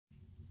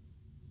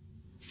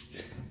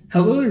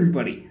Hello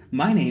everybody,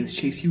 my name is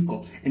Chase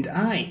Uckel, and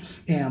I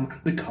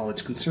am the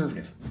College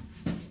Conservative.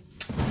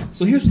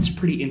 So here's what's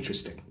pretty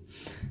interesting.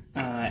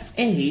 I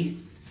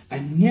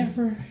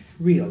never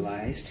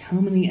realized how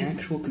many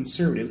actual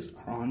conservatives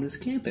are on this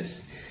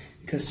campus.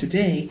 Because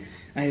today,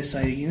 I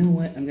decided, you know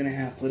what, I'm going to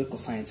have political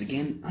science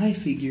again. I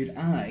figured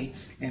I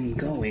am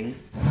going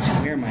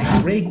to wear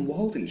my Greg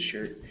Walden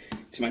shirt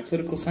to my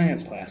political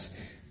science class.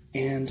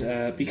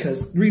 And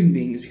because the reason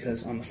being is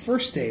because on the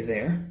first day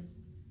there,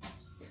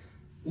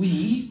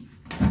 we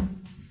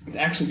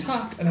actually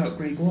talked about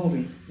Greg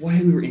Walden while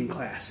we were in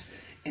class,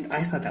 and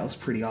I thought that was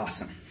pretty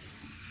awesome,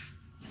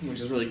 which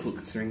is really cool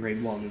considering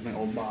Greg Walden is my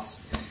old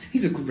boss.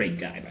 He's a great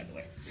guy, by the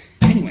way.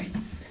 Anyway,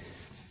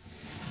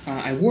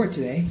 I wore it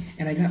today,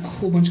 and I got a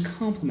whole bunch of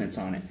compliments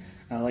on it.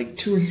 Like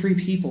 2 or 3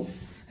 people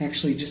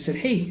actually just said,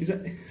 "Hey,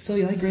 so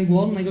you like Greg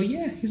Walden?" I go,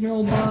 "Yeah, he's my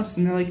old boss."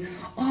 And they're like,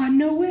 "Oh,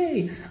 no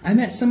way! I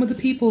met some of the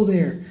people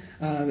there."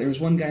 There was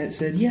one guy that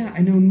said, "Yeah,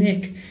 I know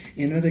Nick,"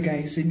 and another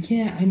guy who said,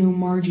 "Yeah, I know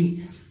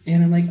Margie."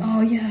 And I'm like,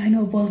 "Oh yeah, I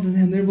know both of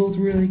them. They're both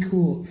really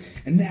cool."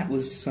 And that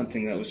was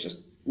something that was just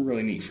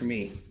really neat for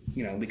me,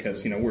 you know,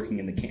 because, you know, working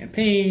in the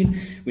campaign,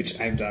 which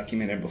I've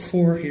documented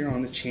before here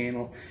on the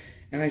channel,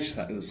 and I just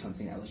thought it was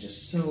something that was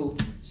just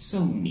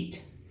so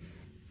neat.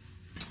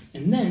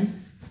 And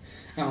then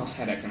I also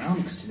had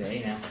economics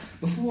today. Now,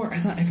 before, I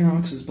thought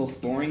economics was both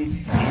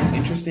boring and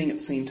interesting at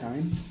the same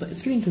time, but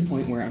it's getting to the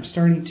point where I'm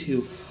starting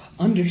to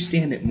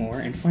understand it more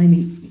and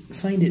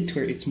find it to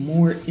where it's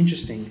more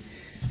interesting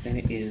than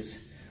it is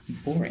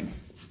boring.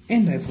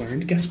 And I've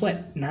learned, guess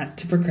what, not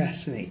to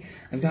procrastinate.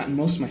 I've gotten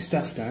most of my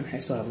stuff done. I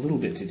still have a little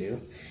bit to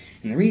do.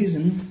 And the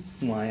reason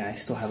why I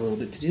still have a little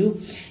bit to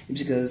do is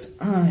because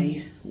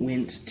I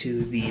went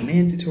to the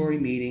mandatory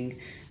meeting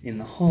in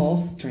the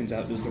hall. Turns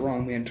out it was the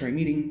wrong mandatory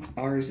meeting.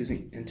 Ours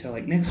isn't until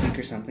like next week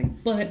or something,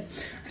 but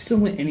I still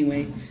went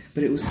anyway,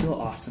 but it was still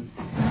awesome.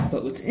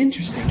 But what's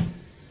interesting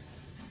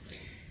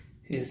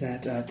is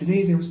that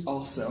today there was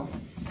also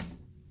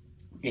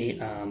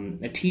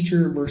a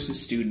teacher versus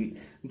student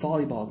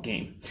volleyball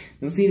game.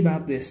 And what's neat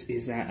about this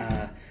is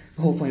that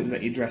the whole point was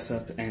that you dress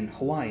up in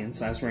Hawaiian,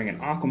 so I was wearing an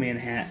Aquaman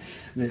hat,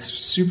 this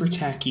super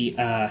tacky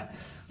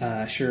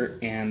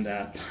shirt, and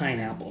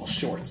pineapple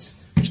shorts,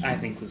 which I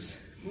think was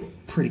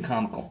pretty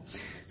comical.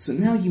 So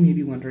now you may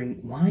be wondering,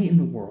 why in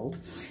the world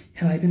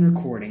have I been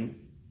recording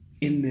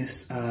in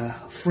this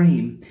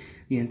frame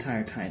the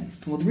entire time?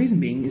 Well, the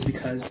reason being is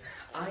because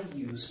I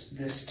used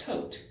this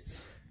tote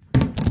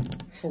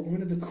for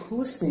one of the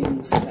coolest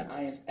things that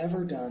I have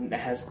ever done that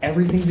has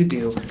everything to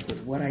do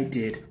with what I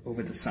did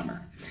over the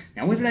summer.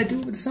 Now, what did I do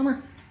over the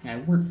summer? I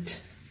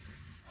worked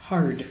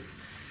hard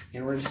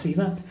in order to save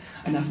up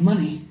enough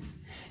money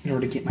in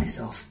order to get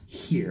myself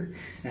here.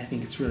 And I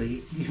think it's really,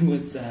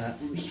 what's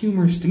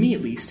humorous to me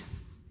at least,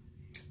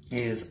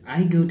 is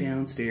I go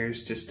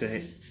downstairs just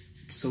to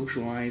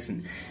socialize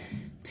and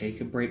take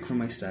a break from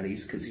my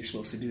studies, because you're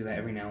supposed to do that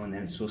every now and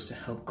then. It's supposed to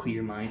help clear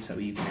your mind so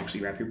that you can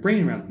actually wrap your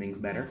brain around things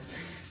better.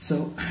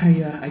 So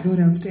I go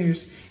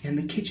downstairs, and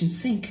the kitchen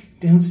sink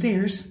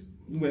downstairs,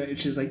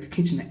 which is like the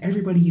kitchen that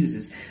everybody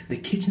uses, the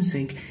kitchen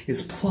sink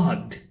is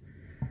plugged.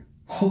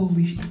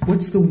 Holy shit.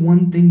 What's the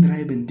one thing that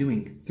I've been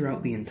doing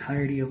throughout the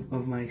entirety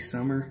of my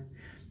summer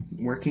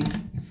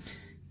working?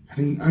 I've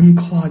been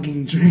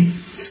unclogging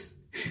drains.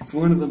 It's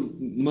one of the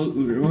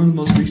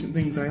most recent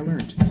things I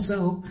learned.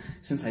 So,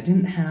 since I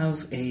didn't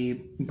have a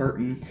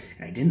Burton,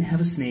 and I didn't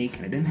have a snake,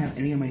 and I didn't have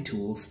any of my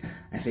tools,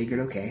 I figured,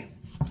 okay,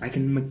 I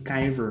can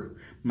MacGyver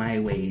my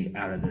way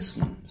out of this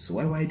one. So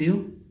what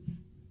do?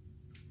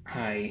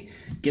 I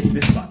get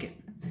this bucket,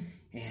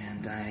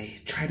 and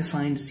I try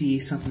to see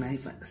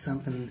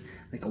something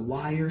like a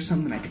wire or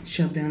something I could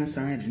shove down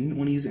inside. I didn't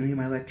want to use any of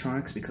my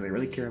electronics because I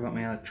really care about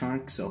my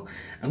electronics, so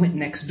I went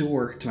next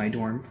door to my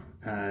dorm,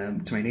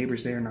 to my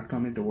neighbors there, knocked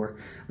on their door.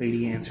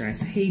 Lady answered, and I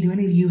said, "Hey, do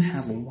any of you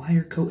have a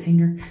wire coat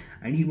hanger?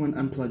 I need one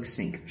unplugged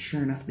sink."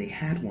 Sure enough, they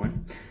had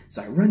one.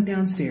 So I run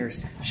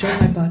downstairs,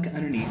 shove my bucket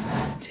underneath,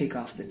 take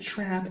off the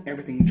trap,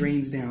 everything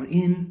drains down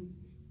in.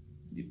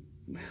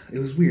 It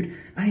was weird.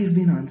 I have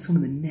been on some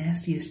of the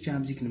nastiest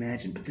jobs you can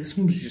imagine, but this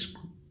one was just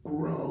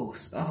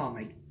gross. Oh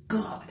my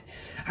God.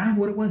 I don't know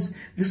what it was.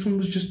 This one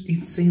was just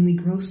insanely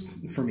gross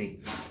for me.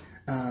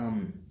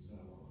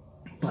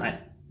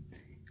 But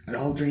it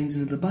all drains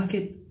into the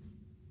bucket,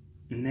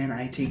 and then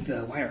I take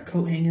the wire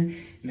coat hanger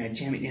and I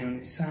jam it down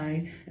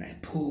inside and I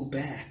pull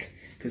back,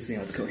 because, you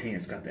know, the coat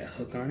hanger's got that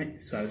hook on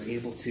it, so I was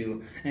able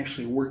to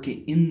actually work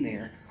it in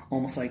there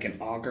almost like an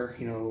auger,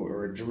 you know,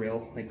 or a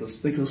drill, like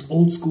those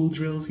old school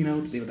drills, you know,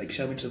 they would like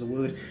shove into the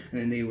wood,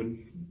 and then they would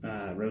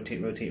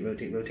rotate.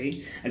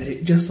 I did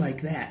it just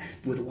like that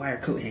with a wire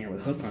coat hanger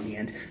with a hook on the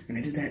end, and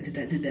I did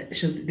that,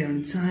 shoved it down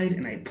inside,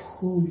 and I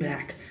pulled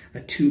back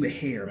a tube of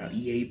hair about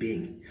yay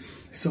big.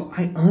 So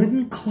I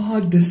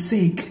unclogged the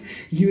sink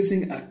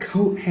using a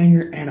coat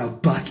hanger and a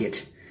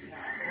bucket.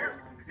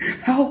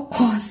 How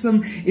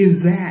awesome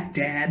is that,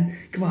 Dad?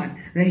 Come on,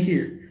 right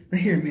here,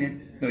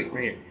 man. Oh, wait,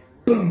 right here.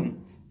 Boom.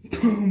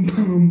 Boom,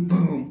 boom,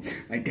 boom.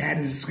 My dad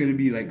is going to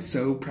be like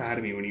so proud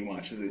of me when he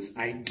watches this.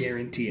 I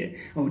guarantee it.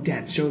 Oh,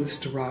 Dad, show this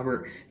to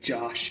Robert,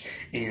 Josh,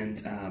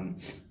 and,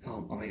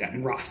 oh my God,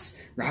 and Ross.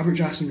 Robert,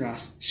 Josh, and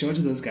Ross. Show it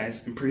to those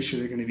guys. I'm pretty sure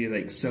they're going to be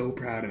like so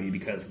proud of me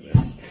because of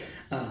this.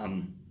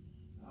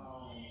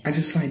 I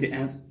just find it,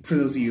 for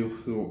those of you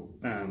who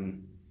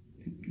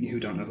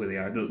don't know who they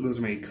are, those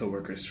are my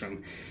coworkers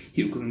from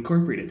Hugels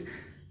Incorporated,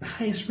 the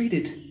highest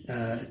rated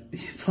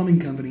plumbing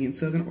company in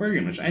Southern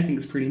Oregon, which I think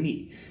is pretty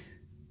neat.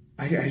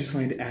 I just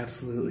find it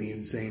absolutely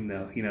insane,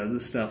 though. You know, the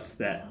stuff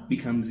that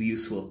becomes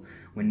useful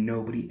when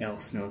nobody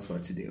else knows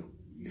what to do.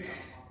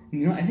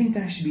 You know, I think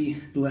that should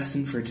be the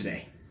lesson for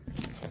today.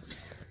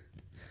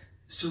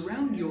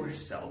 Surround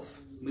yourself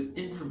with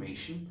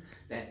information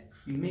that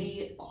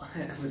may... What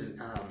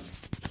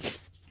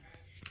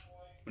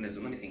is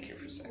it? Let me think here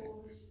for a second.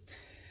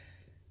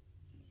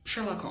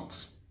 Sherlock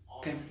Holmes.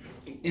 Okay?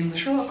 In the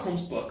Sherlock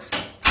Holmes books,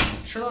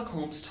 Sherlock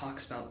Holmes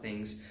talks about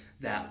things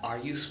that are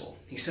useful.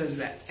 He says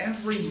that a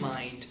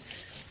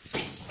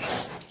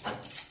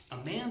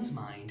man's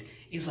mind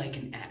is like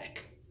an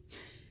attic.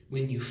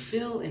 When you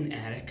fill an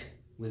attic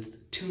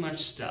with too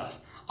much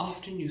stuff,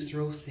 often you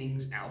throw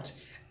things out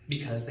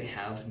because they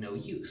have no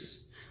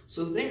use.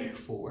 So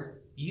therefore,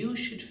 you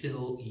should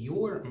fill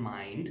your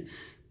mind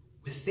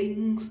with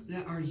things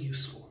that are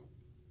useful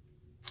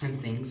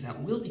and things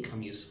that will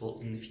become useful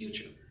in the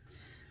future.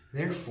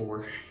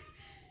 Therefore,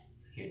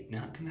 you're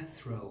not going to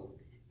throw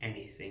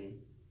anything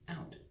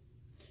out.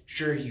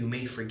 Sure, you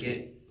may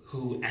forget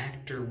who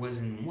actor was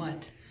in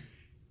what,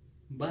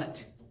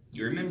 but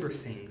you remember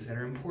things that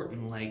are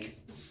important, like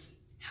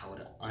how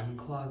to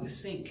unclog a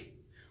sink,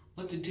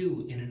 what to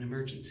do in an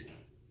emergency.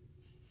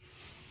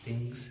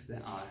 Things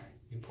that are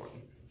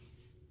important.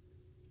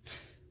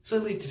 So I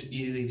leave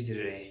you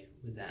today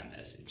with that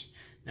message.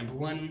 Number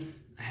one,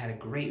 I had a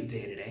great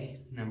day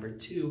today. Number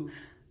two,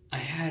 I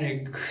had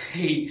a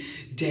great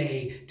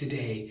day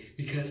today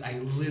because I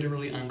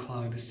literally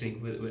unclogged a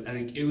sink with I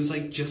think it was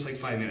like just like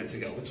 5 minutes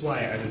ago. That's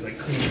why I was like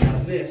cleaning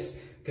out this,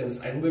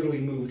 because I literally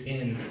moved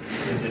in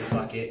with this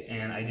bucket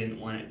and I didn't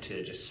want it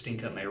to just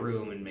stink up my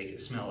room and make it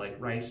smell like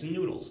rice and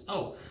noodles.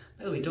 Oh,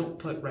 by the way, don't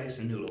put rice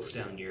and noodles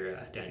down your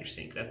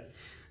sink.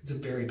 That's a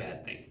very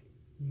bad thing.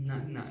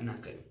 Not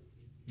good.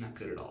 Not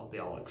good at all. They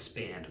all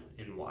expand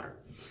in water.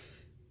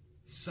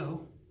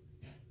 So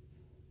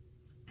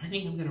I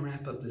think I'm going to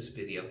wrap up this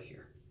video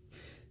here.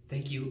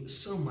 Thank you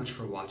so much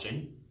for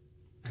watching,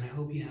 and I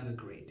hope you have a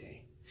great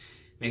day.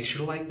 Make sure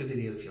to like the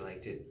video if you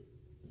liked it.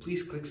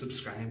 Please click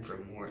subscribe for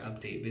more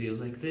update videos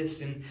like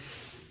this, and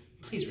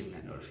please ring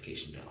that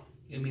notification bell.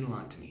 It would mean a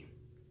lot to me.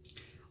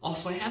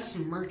 Also, I have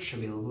some merch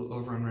available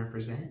over on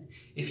Represent.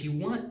 If you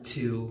want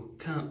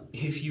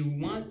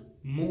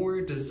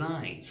more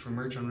designs for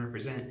merch on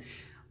Represent,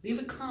 leave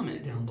a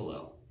comment down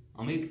below.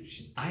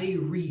 I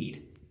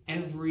read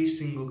every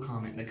single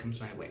comment that comes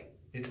my way.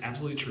 It's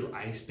absolutely true.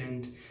 I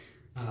spent,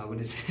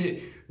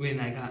 when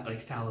I got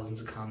like thousands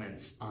of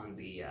comments on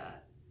the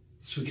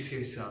Spooky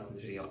Scary Skeletons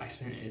video, I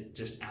spent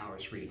just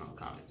hours reading all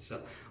the comments.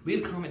 So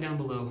leave a comment down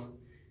below,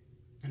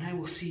 and I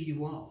will see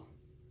you all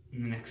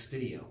in the next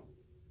video.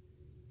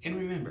 And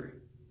remember,